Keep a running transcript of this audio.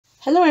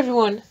Hello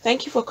everyone,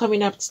 thank you for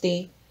coming up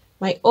today.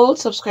 My old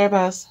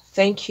subscribers,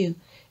 thank you.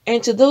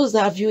 And to those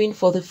that are viewing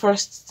for the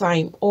first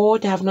time or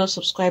that have not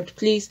subscribed,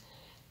 please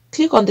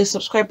click on the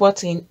subscribe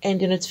button and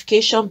the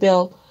notification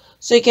bell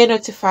so you get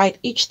notified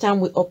each time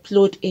we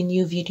upload a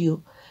new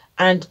video.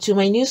 And to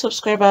my new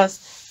subscribers,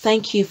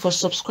 thank you for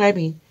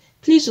subscribing.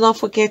 Please do not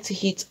forget to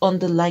hit on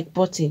the like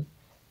button.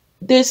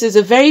 This is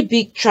a very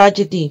big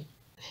tragedy.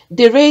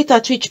 The rate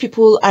at which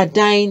people are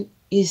dying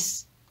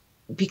is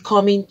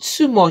becoming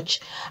too much,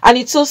 and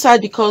it's so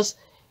sad because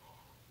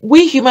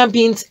we human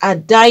beings are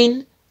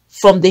dying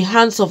from the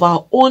hands of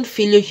our own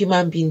fellow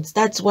human beings.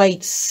 That's why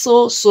it's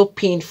so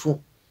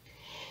painful.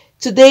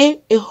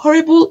 Today a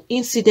horrible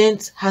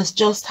incident has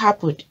just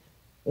happened.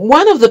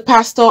 One of the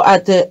pastors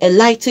at the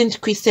Enlightened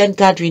Christian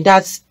Gathering,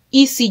 that's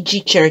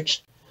ECG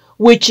Church,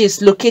 which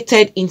is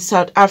located in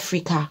South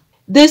Africa,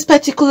 this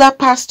particular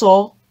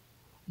pastor,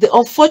 the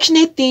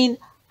unfortunate thing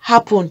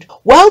happened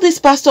while this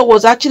pastor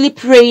was actually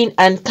praying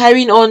and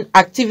carrying on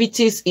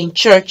activities in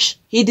church.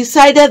 He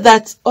decided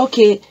that,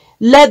 okay,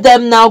 let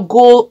them now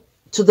go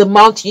to the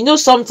mountain. You know,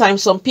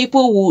 sometimes some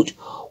people would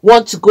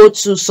want to go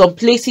to some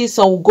places,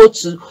 some will go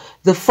to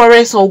the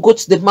forest, some will go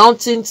to the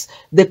mountains,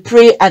 they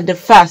pray and they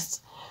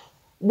fast.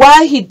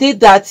 While he did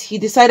that, he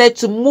decided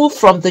to move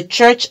from the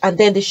church and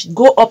then they should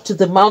go up to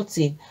the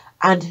mountain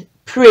and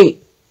pray,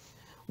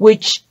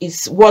 which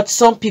is what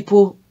some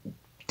people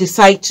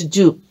decide to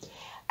do.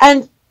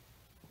 And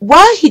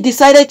while he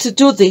decided to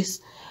do this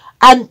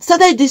and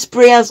started these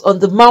prayers on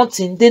the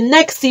mountain, the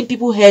next thing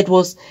people heard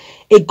was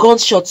a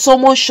gunshot.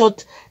 Someone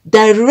shot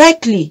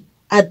directly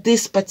at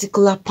this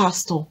particular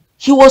pastor.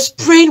 He was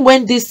praying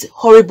when this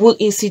horrible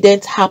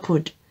incident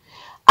happened.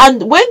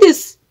 And when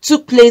this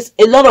took place,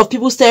 a lot of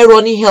people started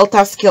running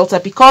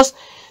helter-skelter because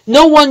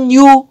no one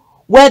knew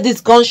where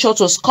this gunshot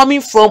was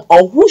coming from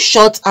or who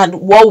shot and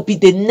what would be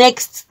the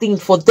next thing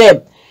for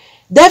them.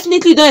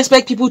 Definitely don't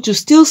expect people to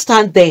still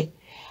stand there.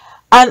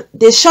 And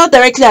they shot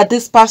directly at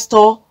this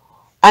pastor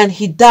and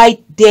he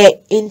died there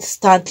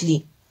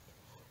instantly.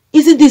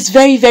 Isn't this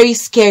very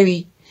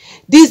scary?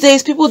 These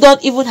days, people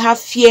don't even have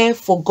fear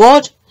for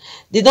God.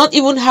 They don't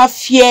even have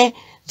fear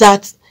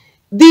that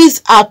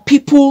these are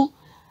people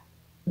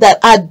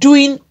that are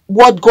doing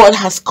what God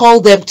has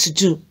called them to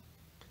do.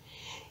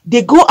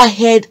 They go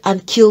ahead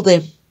and kill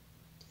them.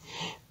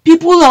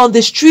 People are on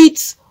the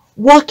streets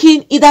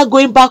walking, either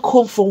going back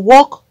home from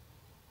work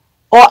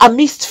or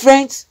amidst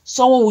friends,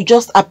 someone will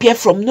just appear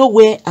from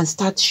nowhere and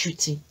start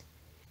shooting.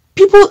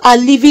 People are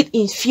living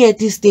in fear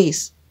these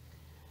days.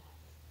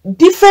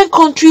 Different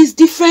countries,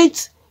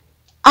 different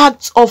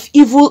acts of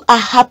evil are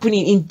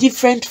happening in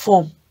different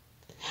form.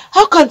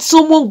 How can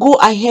someone go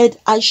ahead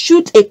and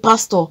shoot a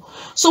pastor?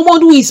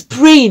 Someone who is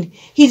praying,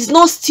 he's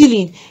not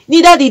stealing.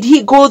 Neither did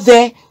he go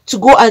there to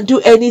go and do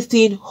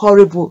anything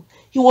horrible.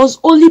 He was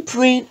only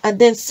praying and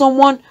then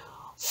someone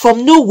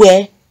from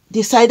nowhere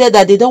decided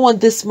that they don't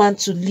want this man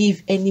to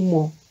live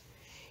anymore.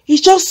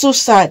 It's just so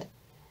sad.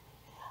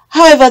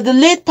 However, the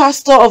late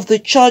pastor of the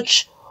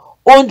church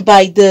owned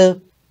by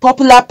the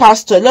popular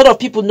pastor, a lot of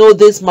people know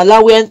this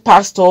Malawian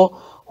pastor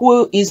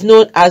who is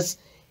known as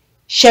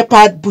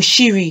Shepherd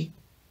Bushiri.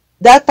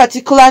 That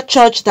particular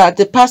church that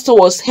the pastor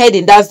was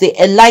heading, that's the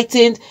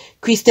Enlightened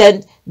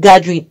Christian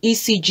Gathering,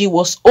 ECG,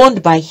 was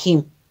owned by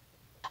him.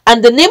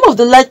 And the name of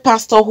the late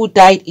pastor who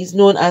died is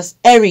known as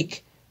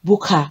Eric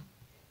Booker.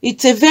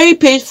 It's a very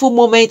painful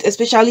moment,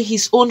 especially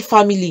his own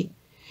family.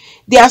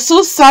 They are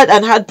so sad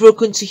and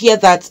heartbroken to hear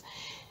that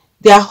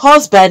their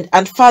husband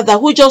and father,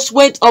 who just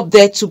went up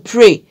there to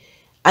pray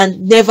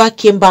and never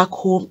came back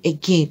home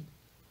again.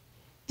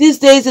 These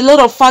days, a lot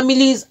of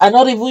families are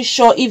not even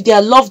sure if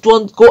their loved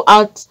ones go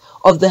out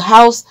of the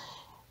house,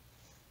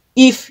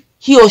 if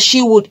he or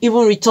she would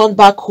even return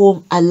back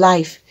home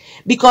alive.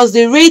 Because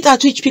the rate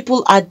at which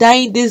people are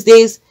dying these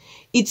days,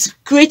 it's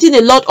creating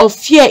a lot of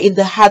fear in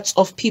the hearts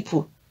of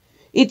people.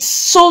 It's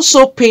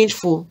so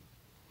painful.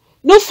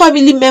 No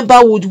family member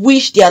would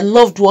wish their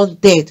loved one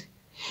dead.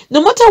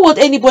 No matter what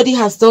anybody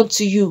has done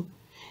to you,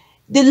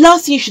 the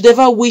last thing you should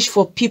ever wish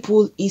for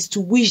people is to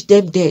wish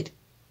them dead.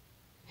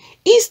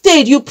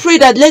 Instead, you pray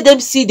that let them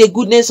see the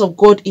goodness of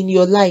God in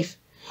your life.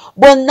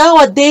 But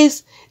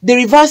nowadays, the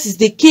reverse is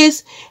the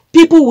case.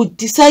 People would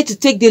decide to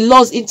take the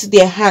laws into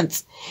their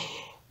hands.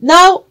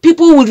 Now,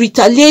 people will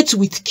retaliate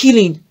with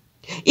killing.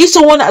 If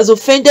someone has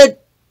offended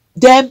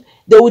them,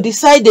 they will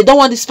decide they don't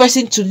want this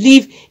person to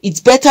live. It's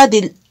better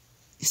they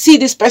see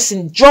this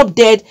person drop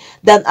dead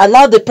than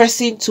allow the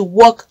person to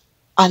walk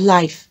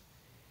alive.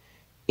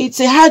 It's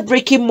a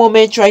heartbreaking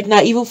moment right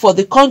now, even for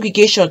the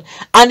congregation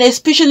and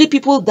especially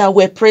people that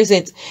were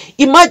present.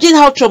 Imagine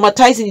how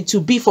traumatizing it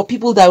would be for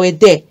people that were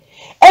there.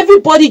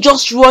 Everybody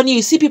just running.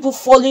 You see people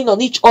falling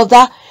on each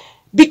other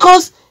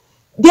because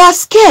they are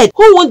scared.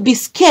 Who won't be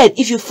scared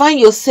if you find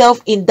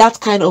yourself in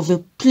that kind of a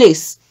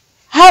place?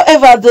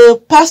 However,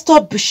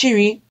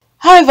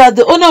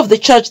 the owner of the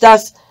church,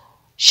 that's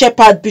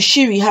Shepherd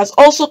Bushiri, has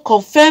also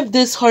confirmed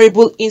this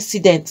horrible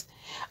incident.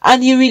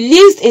 And he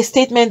released a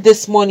statement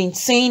this morning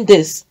saying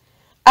this: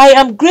 "I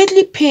am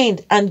greatly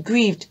pained and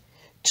grieved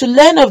to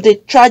learn of the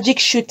tragic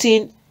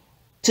shooting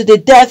to the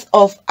death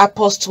of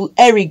Apostle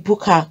Eric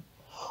Booker,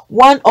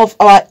 one of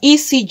our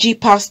ECG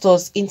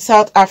pastors in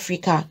South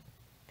Africa.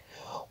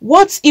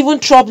 What's even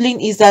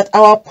troubling is that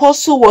our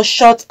apostle was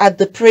shot at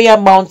the prayer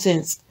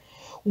mountains,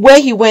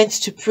 where he went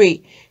to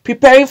pray,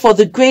 preparing for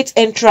the great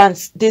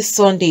entrance this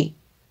Sunday.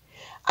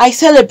 I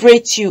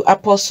celebrate you,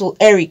 Apostle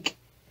Eric.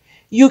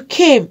 You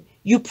came,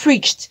 you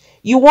preached,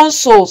 you won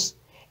souls,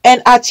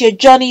 and at your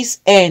journey's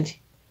end,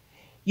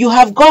 you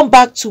have gone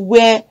back to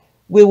where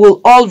we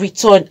will all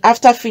return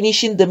after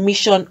finishing the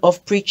mission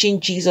of preaching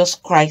Jesus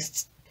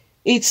Christ.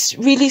 It's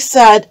really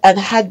sad and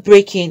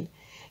heartbreaking.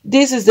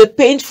 This is the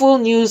painful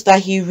news that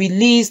he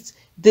released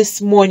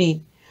this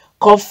morning,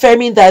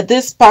 confirming that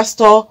this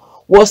pastor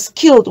was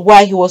killed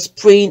while he was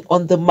praying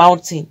on the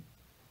mountain.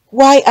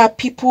 Why are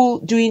people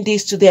doing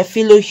this to their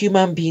fellow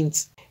human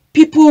beings?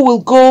 People will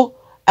go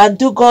and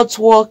do God's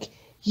work,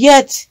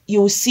 yet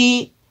you will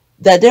see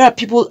that there are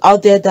people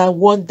out there that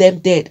want them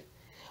dead.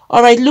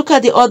 Alright, look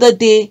at the other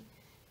day,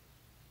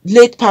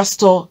 late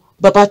Pastor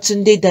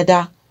Babatunde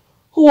Dada,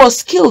 who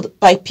was killed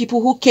by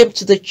people who came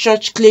to the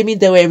church claiming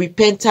they were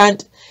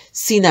repentant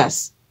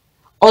sinners.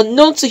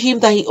 Unknown to him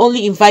that he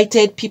only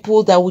invited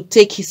people that would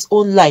take his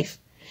own life.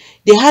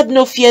 They had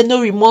no fear,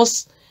 no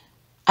remorse,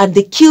 and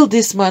they killed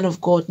this man of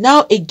God.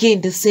 Now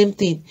again, the same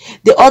thing.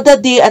 The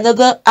other day,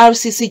 another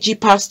RCCG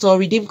pastor,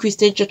 Redeemed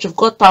Christian Church of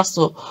God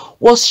pastor,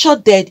 was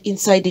shot dead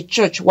inside the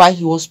church while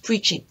he was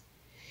preaching.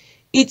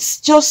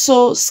 It's just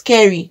so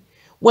scary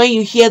when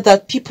you hear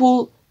that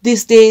people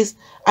these days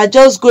are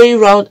just going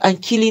around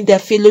and killing their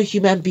fellow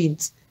human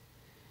beings.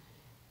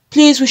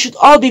 Please, we should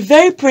all be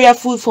very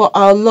prayerful for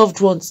our loved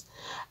ones.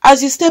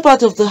 As you step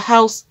out of the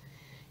house,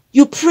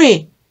 you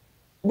pray.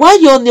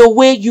 While you're on your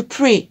way, you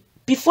pray.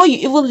 Before you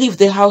even leave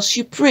the house,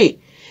 you pray.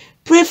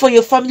 Pray for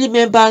your family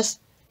members.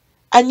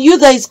 And you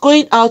that is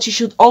going out, you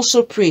should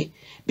also pray.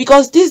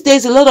 Because these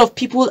days, a lot of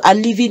people are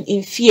living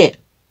in fear.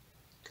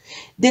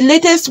 The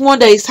latest one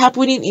that is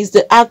happening is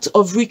the act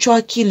of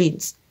ritual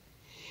killings.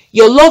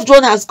 Your loved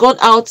one has gone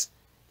out.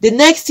 The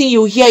next thing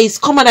you hear is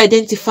come and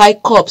identify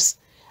corpse.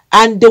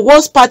 And the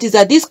worst part is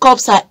that these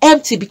corpses are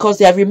empty because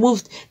they have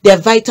removed their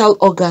vital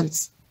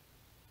organs.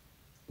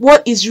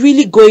 What is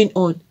really going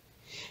on?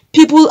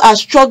 People are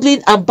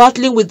struggling and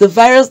battling with the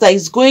virus that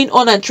is going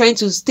on and trying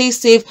to stay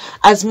safe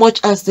as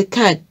much as they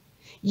can.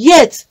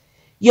 Yet,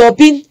 you're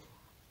being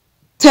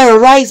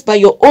terrorized by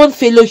your own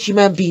fellow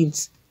human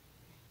beings.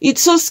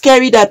 It's so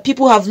scary that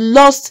people have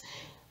lost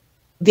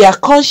their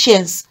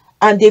conscience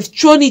and they've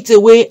thrown it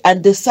away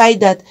and decide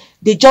that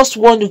they just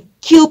want to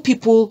kill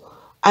people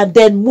and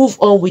then move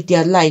on with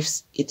their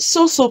lives. It's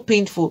so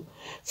painful.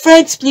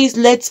 Friends, please,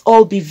 let's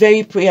all be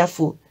very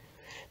prayerful.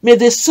 May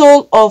the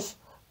soul of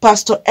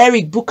Pastor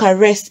Eric Booker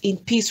rest in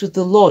peace with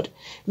the Lord.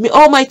 May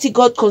Almighty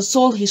God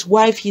console his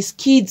wife, his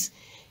kids,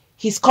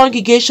 his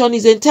congregation,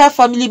 his entire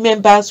family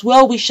members,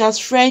 well-wishers,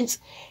 friends,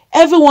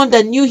 everyone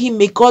that knew him.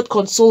 May God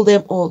console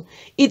them all.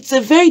 It's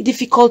a very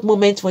difficult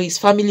moment for his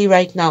family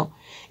right now.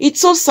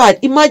 It's so sad.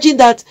 Imagine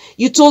that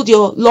you told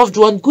your loved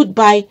one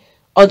goodbye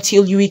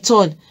until you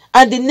return.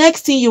 And the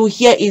next thing you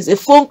hear is a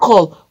phone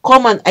call.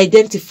 Come and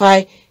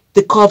identify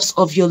the corpse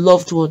of your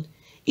loved one.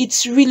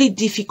 It's really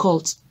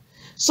difficult.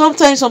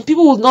 Sometimes some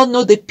people will not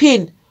know the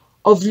pain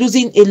of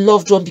losing a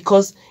loved one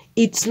because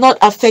it's not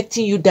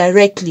affecting you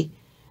directly.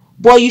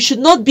 But you should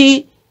not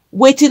be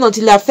waiting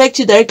until it affects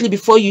you directly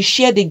before you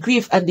share the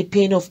grief and the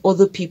pain of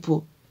other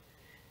people.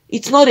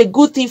 It's not a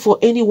good thing for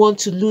anyone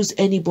to lose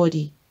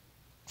anybody.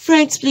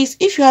 Friends, please,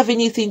 if you have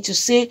anything to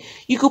say,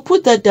 you could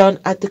put that down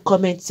at the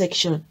comment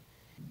section.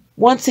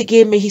 Once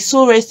again, may his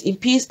soul rest in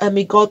peace and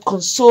may God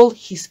console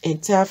his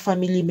entire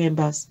family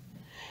members.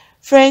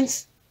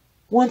 Friends,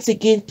 once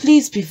again,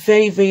 please be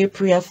very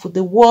prayerful.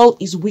 The world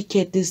is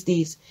wicked these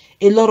days.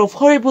 A lot of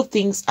horrible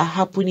things are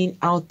happening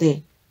out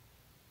there.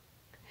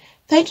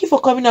 Thank you for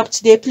coming up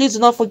today. Please do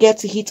not forget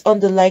to hit on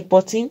the like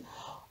button.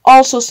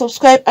 Also,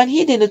 subscribe and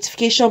hit the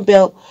notification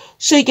bell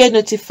so you get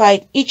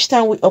notified each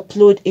time we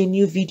upload a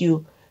new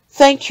video.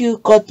 Thank you.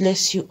 God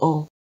bless you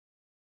all.